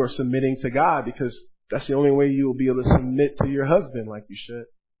that you are submitting to God because that's the only way you will be able to submit to your husband like you should.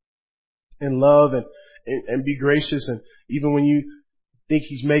 And love and be gracious. And even when you think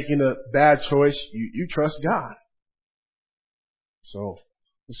he's making a bad choice, you trust God. So,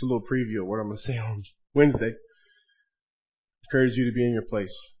 just a little preview of what I'm going to say on Wednesday. Encourage you to be in your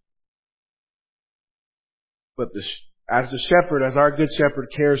place. But as the shepherd, as our good shepherd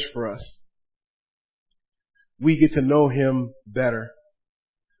cares for us, we get to know him better.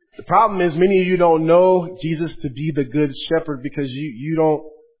 The problem is many of you don't know Jesus to be the good shepherd because you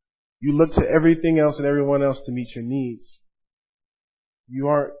look to everything else and everyone else to meet your needs. You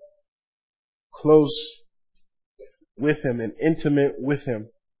aren't close with him and intimate with him.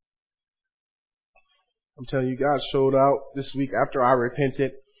 I'm telling you, God showed out this week after I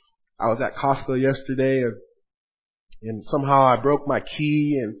repented. I was at Costco yesterday and somehow I broke my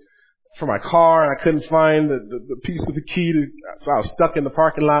key for my car and I couldn't find the piece of the key so I was stuck in the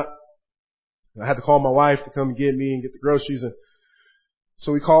parking lot. I had to call my wife to come get me and get the groceries. And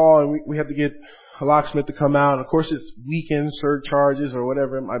so we call and we have to get a locksmith to come out. And of course it's weekend surcharges or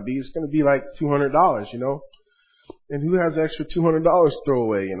whatever it might be. It's going to be like $200, And who has extra $200 to throw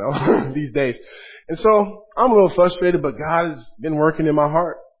away, these days? And so I'm a little frustrated, but God has been working in my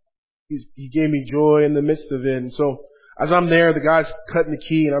heart. He gave me joy in the midst of it. And so as I'm there, the guy's cutting the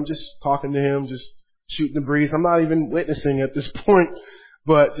key and I'm just talking to him, just shooting the breeze. I'm not even witnessing at this point,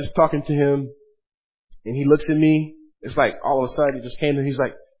 but just talking to him. And he looks at me. It's like all of a sudden he just came and he's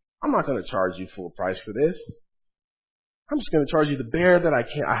like, I'm not going to charge you full price for this. I'm just going to charge you the bare that I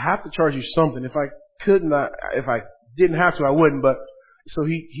can. I have to charge you something. If I didn't have to, I wouldn't. But so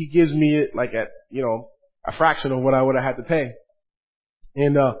he gives me it like at, a fraction of what I would have had to pay.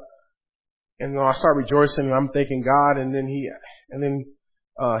 And I start rejoicing and I'm thanking God. And then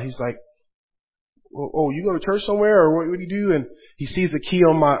he's like, oh, you go to church somewhere or what do you do? And he sees a key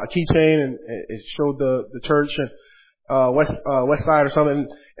on a keychain and it showed the church and, West Side or something.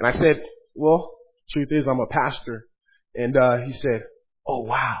 And I said, well, truth is I'm a pastor. And, he said, Oh,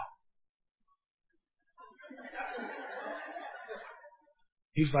 wow.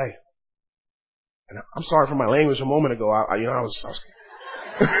 He's like, and I'm sorry for my language a moment ago. I was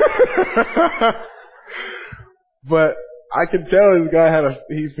but I could tell this guy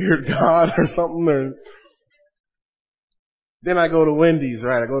he feared God or something. Or then I go to Wendy's,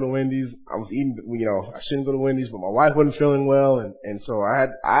 right? I go to Wendy's. I was eating, I shouldn't go to Wendy's, but my wife wasn't feeling well, and so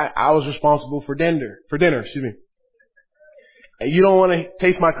I was responsible for dinner, excuse me. And you don't want to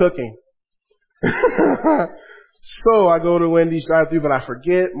taste my cooking. So I go to Wendy's drive-thru, but I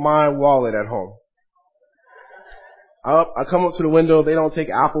forget my wallet at home. I come up to the window. They don't take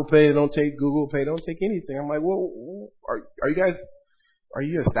Apple Pay. They don't take Google Pay. They don't take anything. I'm like, well, are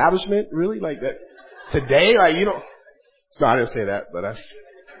you an establishment really like that today? Like, no, I didn't say that, but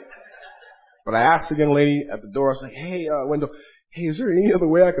I asked the young lady at the door. I was like, hey, window, hey, is there any other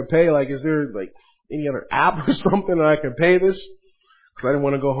way I could pay? Like, is there like any other app or something that I can pay this? Cause I didn't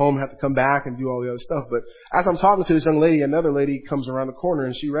want to go home and have to come back and do all the other stuff. But as I'm talking to this young lady, another lady comes around the corner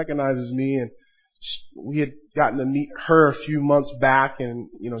and she recognizes me, and we had gotten to meet her a few months back, and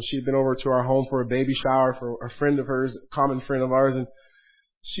she had been over to our home for a baby shower for a friend of hers, a common friend of ours, and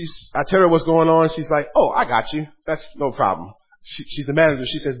I tell her what's going on. She's like, oh, I got you. That's no problem. She's the manager.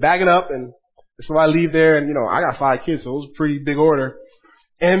 She says, bag it up. And so I leave there, and I got 5 kids, so it was a pretty big order.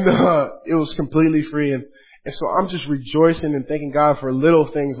 And it was completely free. And so I'm just rejoicing and thanking God for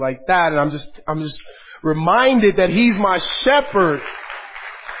little things like that. And I'm just reminded that He's my shepherd.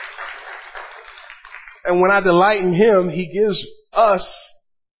 And when I delight in Him, He gives us,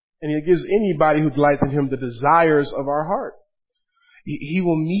 and He gives anybody who delights in Him, the desires of our heart. He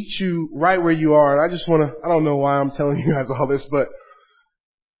will meet you right where you are. And I don't know why I'm telling you guys all this, but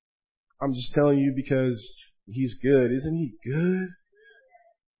I'm just telling you because He's good. Isn't He good?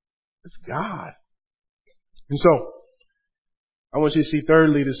 It's God. And so, I want you to see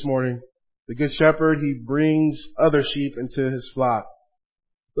thirdly this morning, the Good Shepherd, He brings other sheep into His flock.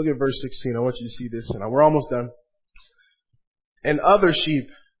 Look at verse 16. I want you to see this, and we're almost done. And other sheep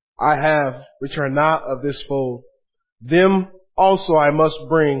I have, which are not of this fold. Them also I must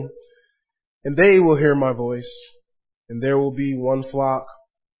bring, and they will hear my voice, and there will be one flock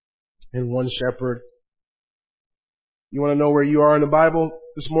and one shepherd. You want to know where you are in the Bible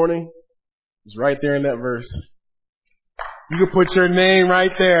this morning? It's right there in that verse. You can put your name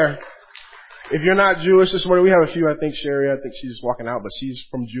right there. If you're not Jewish this morning, we have a few. I think Sherry, she's just walking out, but she's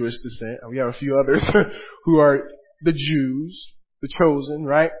from Jewish descent. We have a few others who are the Jews, the chosen,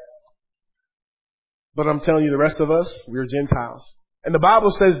 right? But I'm telling you, the rest of us, we're Gentiles. And the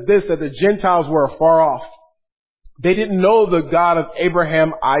Bible says this, that the Gentiles were afar off. They didn't know the God of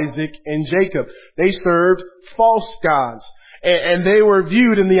Abraham, Isaac, and Jacob. They served false gods. And they were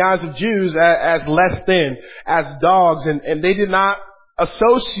viewed in the eyes of Jews as less than, as dogs. And they did not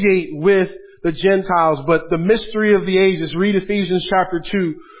associate with the Gentiles. But the mystery of the ages, read Ephesians chapter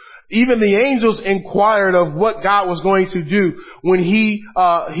 2. Even the angels inquired of what God was going to do when He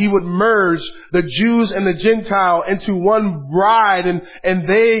would merge the Jews and the Gentile into one bride, and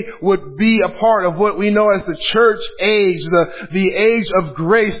they would be a part of what we know as the church age, the age of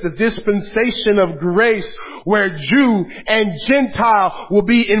grace, the dispensation of grace, where Jew and Gentile will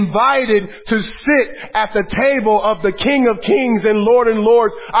be invited to sit at the table of the King of Kings and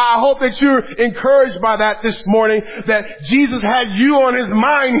Lords. I hope that you're encouraged by that this morning, that Jesus had you on His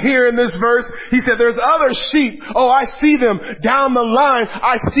mind here in this verse. He said, there's other sheep. Oh, I see them down the line.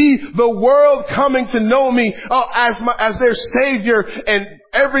 I see the world coming to know me as their Savior, and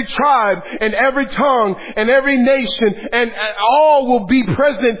every tribe and every tongue and every nation and all will be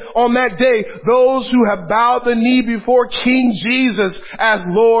present on that day. Those who have bowed the knee before King Jesus as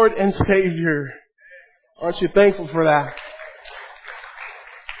Lord and Savior. Aren't you thankful for that?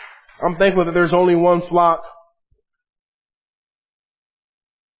 I'm thankful that there's only one flock.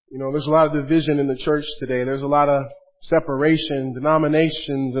 There's a lot of division in the church today. There's a lot of separation,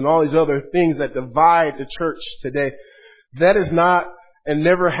 denominations, and all these other things that divide the church today. That is not and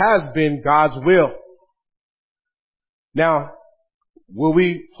never has been God's will. Now, will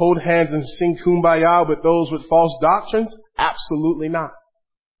we hold hands and sing Kumbaya with those with false doctrines? Absolutely not.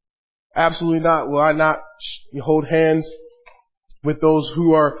 Absolutely not. Will I not hold hands with those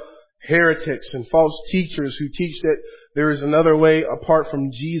who are heretics and false teachers who teach that there is another way apart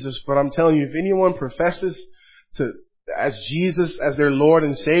from Jesus? But I'm telling you, if anyone professes as Jesus as their Lord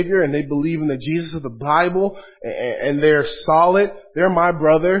and Savior, and they believe in the Jesus of the Bible, and they're solid, they're my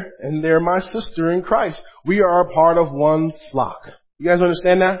brother and they're my sister in Christ. We are a part of one flock. You guys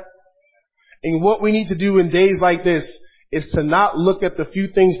understand that? And what we need to do in days like this is to not look at the few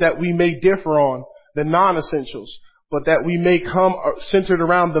things that we may differ on, the non-essentials, but that we may come centered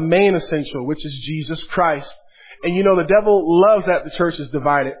around the main essential, which is Jesus Christ. And you know, the devil loves that the church is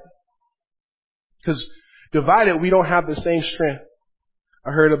divided. Because divided, we don't have the same strength.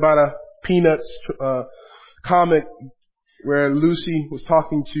 I heard about a Peanuts comic where Lucy was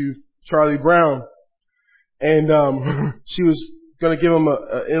talking to Charlie Brown, and she was going to give him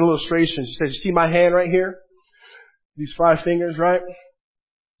an illustration. She said, "You see my hand right here? These 5 fingers, right?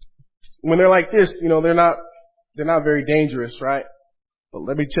 When they're like this, you know, they're not very dangerous, right? But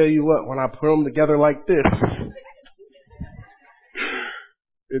let me tell you what, when I put them together like this,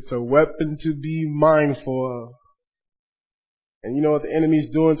 it's a weapon to be mindful of." And you know what the enemy's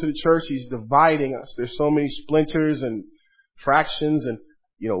doing to the church? He's dividing us. There's so many splinters and fractions, and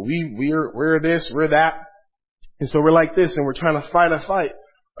you know, we're this, we're that. And so we're like this, and we're trying to fight a fight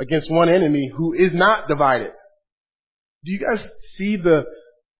against one enemy who is not divided. Do you guys see the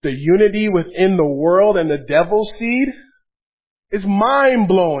unity within the world and the devil's seed? It's mind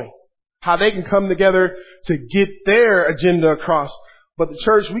blowing how they can come together to get their agenda across. But the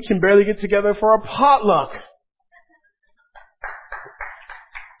church, we can barely get together for a potluck.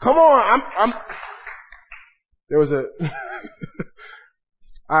 Come on, there was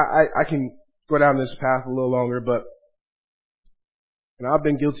I can go down this path a little longer, but, you know, I've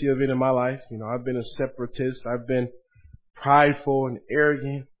been guilty of it in my life. You know, I've been a separatist. I've been prideful and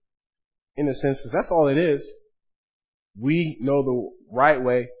arrogant in a sense, because that's all it is. We know the right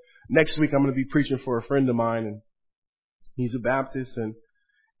way. Next week, I'm going to be preaching for a friend of mine, and he's a Baptist, and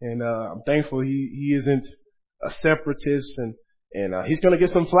I'm thankful he isn't a separatist, and he's going to get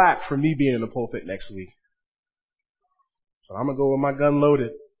some flack for me being in the pulpit next week. So I'm going to go with my gun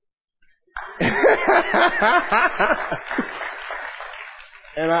loaded.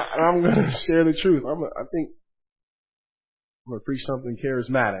 And I'm going to share the truth. I think I'm going to preach something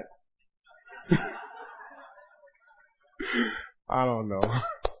charismatic. I don't know.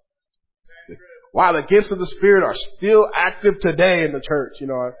 Why the gifts of the Spirit are still active today in the church, you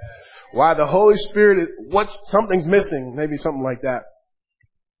know. Why the Holy Spirit something's missing, maybe something like that.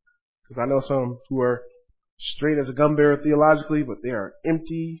 Because I know some who are straight as a gun barrel theologically, but they are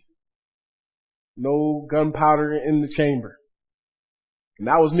empty, no gunpowder in the chamber. And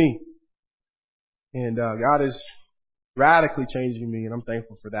that was me. And God is radically changing me, and I'm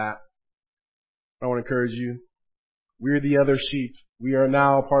thankful for that. I want to encourage you. We're the other sheep. We are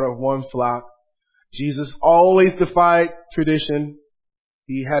now part of one flock. Jesus always defied tradition.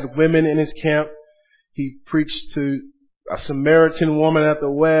 He had women in his camp. He preached to a Samaritan woman at the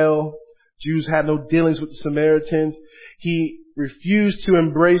well. Jews had no dealings with the Samaritans. He refused to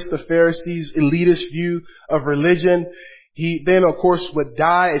embrace the Pharisees' elitist view of religion. He then, of course, would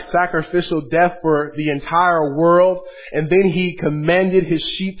die a sacrificial death for the entire world. And then he commanded his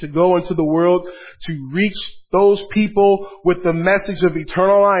sheep to go into the world to reach those people with the message of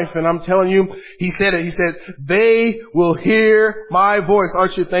eternal life. And I'm telling you, he said it. He said, "They will hear my voice."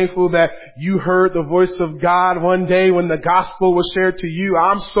 Aren't you thankful that you heard the voice of God one day when the gospel was shared to you?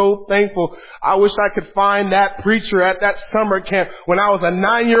 I'm so thankful. I wish I could find that preacher at that summer camp when I was a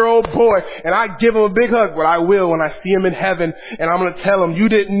 9-year-old boy, and I'd give him a big hug. But I will when I see him in heaven, and I'm going to tell him, "You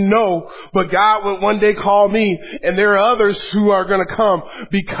didn't know, but God would one day call me, and there are others who are going to come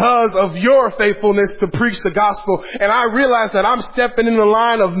because of your faithfulness to preach the gospel." And I realize that I'm stepping in the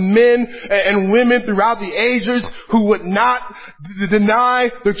line of men and women throughout the ages who would not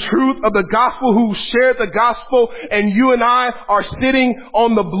deny the truth of the gospel, who shared the gospel. And you and I are sitting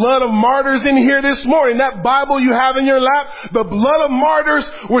on the blood of martyrs in here this morning. That Bible you have in your lap, the blood of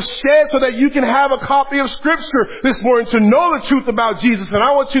martyrs was shed so that you can have a copy of Scripture this morning to know the truth about Jesus. And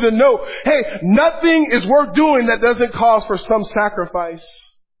I want you to know, hey, nothing is worth doing that doesn't cause for some sacrifice.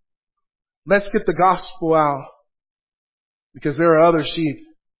 Let's get the gospel out, because there are other sheep.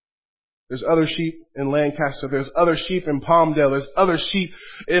 There's other sheep in Lancaster. There's other sheep in Palmdale. There's other sheep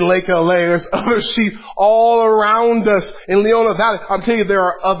in Lake LA. There's other sheep all around us in Leona Valley. I'm telling you, there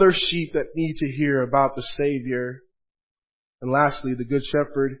are other sheep that need to hear about the Savior. And lastly, the Good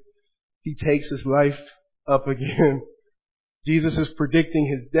Shepherd, he takes his life up again. Jesus is predicting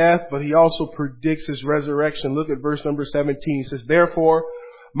his death, but he also predicts his resurrection. Look at verse number 17. He says, "Therefore,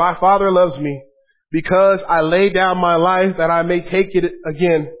 my Father loves me, because I lay down my life that I may take it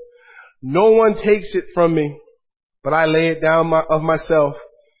again. No one takes it from me, but I lay it down of myself."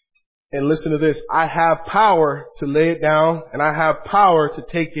 And listen to this. "I have power to lay it down, and I have power to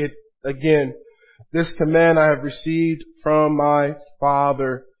take it again. This command I have received from my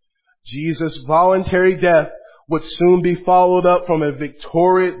Father." Jesus' voluntary death would soon be followed up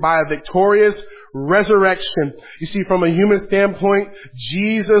by a victorious resurrection. You see, from a human standpoint,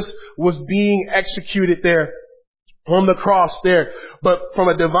 Jesus was being executed there. on the cross there. But from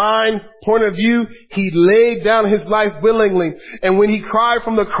a divine point of view, he laid down his life willingly. And when he cried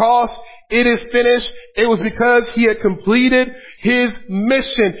from the cross, "It is finished," it was because he had completed his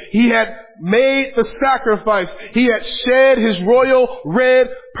mission. He had made the sacrifice. He had shed his royal, red,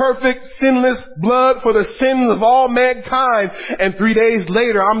 perfect, sinless blood for the sins of all mankind. And 3 days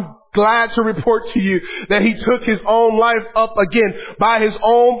later, I'm glad to report to you that he took his own life up again by his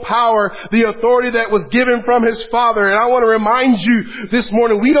own power, the authority that was given from his Father. And I want to remind you this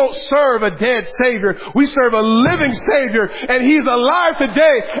morning, we don't serve a dead Savior. We serve a living Savior, and he's alive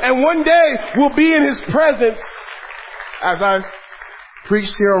today. And one day we'll be in his presence. As I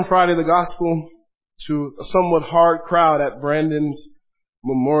preached here on Friday the gospel to a somewhat hard crowd at Brandon's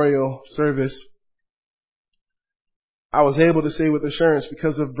memorial service, I was able to say with assurance,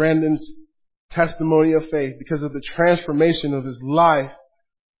 because of Brandon's testimony of faith, because of the transformation of his life,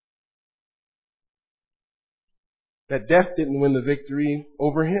 that death didn't win the victory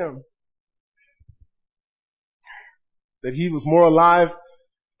over him. That he was more alive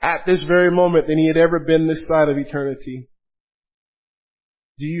at this very moment than he had ever been this side of eternity.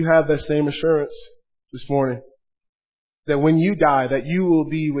 Do you have that same assurance this morning? That when you die, that you will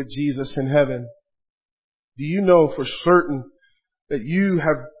be with Jesus in heaven? Do you know for certain that you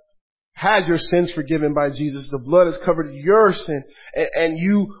have had your sins forgiven by Jesus? The blood has covered your sin, and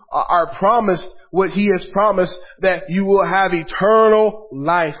you are promised what he has promised, that you will have eternal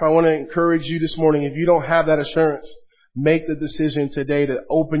life. I want to encourage you this morning, if you don't have that assurance, make the decision today to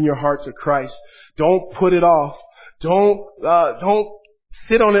open your heart to Christ. Don't put it off. Don't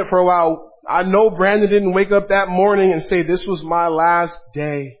sit on it for a while. I know Brandon didn't wake up that morning and say, "This was my last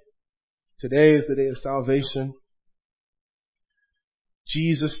day." Today is the day of salvation.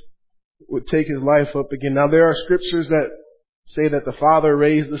 Jesus would take his life up again. Now, there are scriptures that say that the Father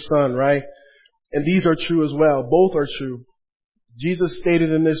raised the Son, right? And these are true as well. Both are true. Jesus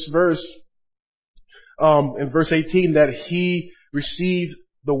stated in this verse, in verse 18, that he received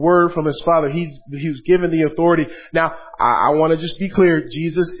the word from his Father. He was given the authority. Now, I want to just be clear.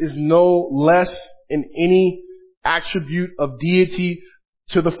 Jesus is no less in any attribute of deity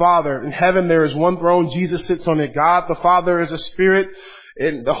to the Father. In heaven there is one throne. Jesus sits on it. God the Father is a spirit,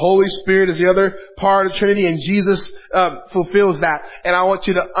 and the Holy Spirit is the other part of the Trinity, and Jesus fulfills that. And I want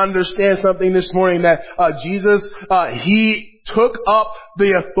you to understand something this morning, that Jesus, he took up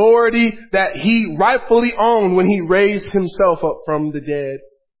the authority that he rightfully owned when he raised himself up from the dead.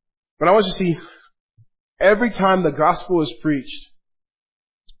 But I want you to see, every time the gospel is preached,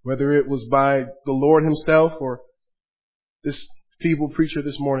 whether it was by the Lord himself or this feeble preacher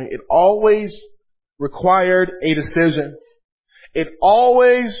this morning, it always required a decision. It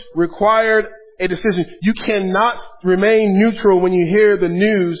always required a decision. You cannot remain neutral when you hear the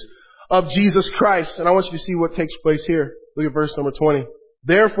news of Jesus Christ. And I want you to see what takes place here. Look at verse number 20.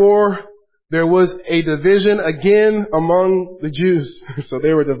 Therefore, there was a division again among the Jews. So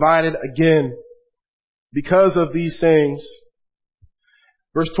they were divided again because of these things.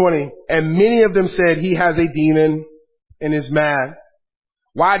 Verse 20. And many of them said, "He has a demon and is mad.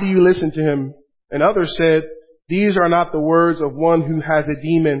 Why do you listen to him?" And others said, "These are not the words of one who has a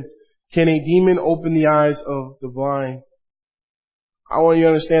demon. Can a demon open the eyes of the blind?" I want you to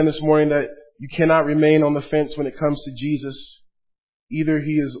understand this morning that you cannot remain on the fence when it comes to Jesus. Either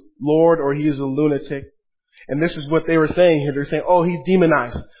he is Lord or he is a lunatic. And this is what they were saying here. They're saying, "Oh, he's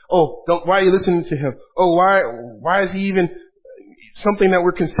demonized. Oh, why are you listening to him? Oh, why is he even something that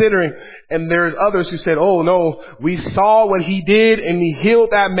we're considering?" And there's others who said, "Oh no, we saw what he did and he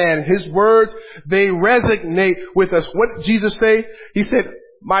healed that man." His words, they resonate with us. What did Jesus say? He said,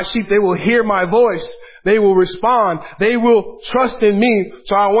 "My sheep, they will hear my voice. They will respond. They will trust in me."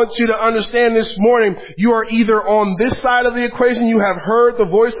 So I want you to understand this morning, you are either on this side of the equation, you have heard the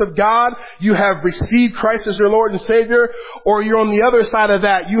voice of God, you have received Christ as your Lord and Savior, or you're on the other side of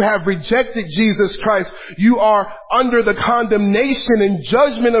that. You have rejected Jesus Christ. You are under the condemnation and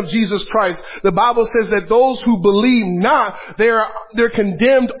judgment of Jesus Christ. The Bible says that those who believe not, they're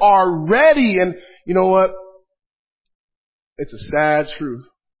condemned already. And you know what? It's a sad truth.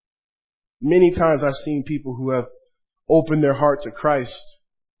 Many times I've seen people who have opened their heart to Christ,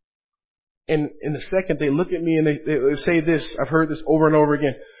 and in the second they look at me and they say this, I've heard this over and over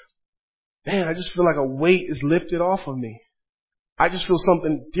again: "Man, I just feel like a weight is lifted off of me. I just feel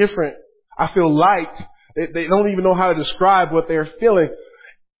something different. I feel light." They don't even know how to describe what they're feeling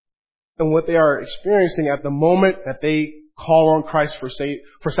and what they are experiencing at the moment that they call on Christ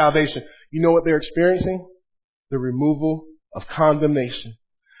for salvation. You know what they're experiencing? The removal of condemnation.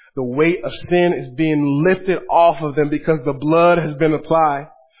 The weight of sin is being lifted off of them because the blood has been applied.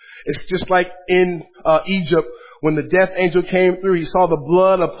 It's just like in Egypt, when the death angel came through, he saw the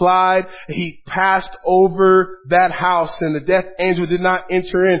blood applied. He passed over that house and the death angel did not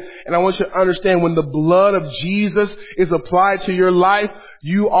enter in. And I want you to understand, when the blood of Jesus is applied to your life,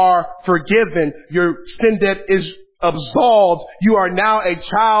 you are forgiven. Your sin debt is absolved. You are now a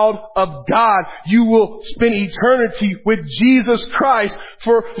child of God. You will spend eternity with Jesus Christ.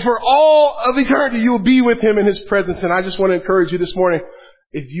 For all of eternity, you will be with Him in His presence. And I just want to encourage you this morning,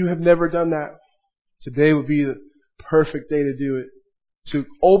 if you have never done that, today would be the perfect day to do it. To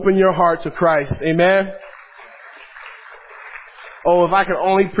open your heart to Christ. Amen. Oh, if I could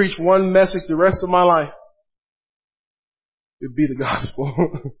only preach one message the rest of my life, it'd be the gospel.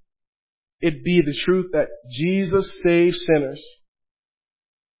 It'd be the truth that Jesus saves sinners.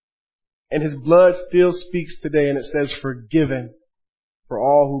 And His blood still speaks today, and it says forgiven for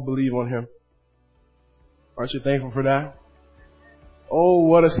all who believe on Him. Aren't you thankful for that? Oh,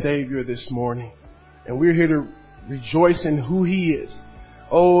 what a Savior this morning. And we're here to rejoice in who He is.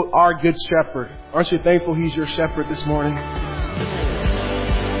 Oh, our good shepherd. Aren't you thankful He's your shepherd this morning?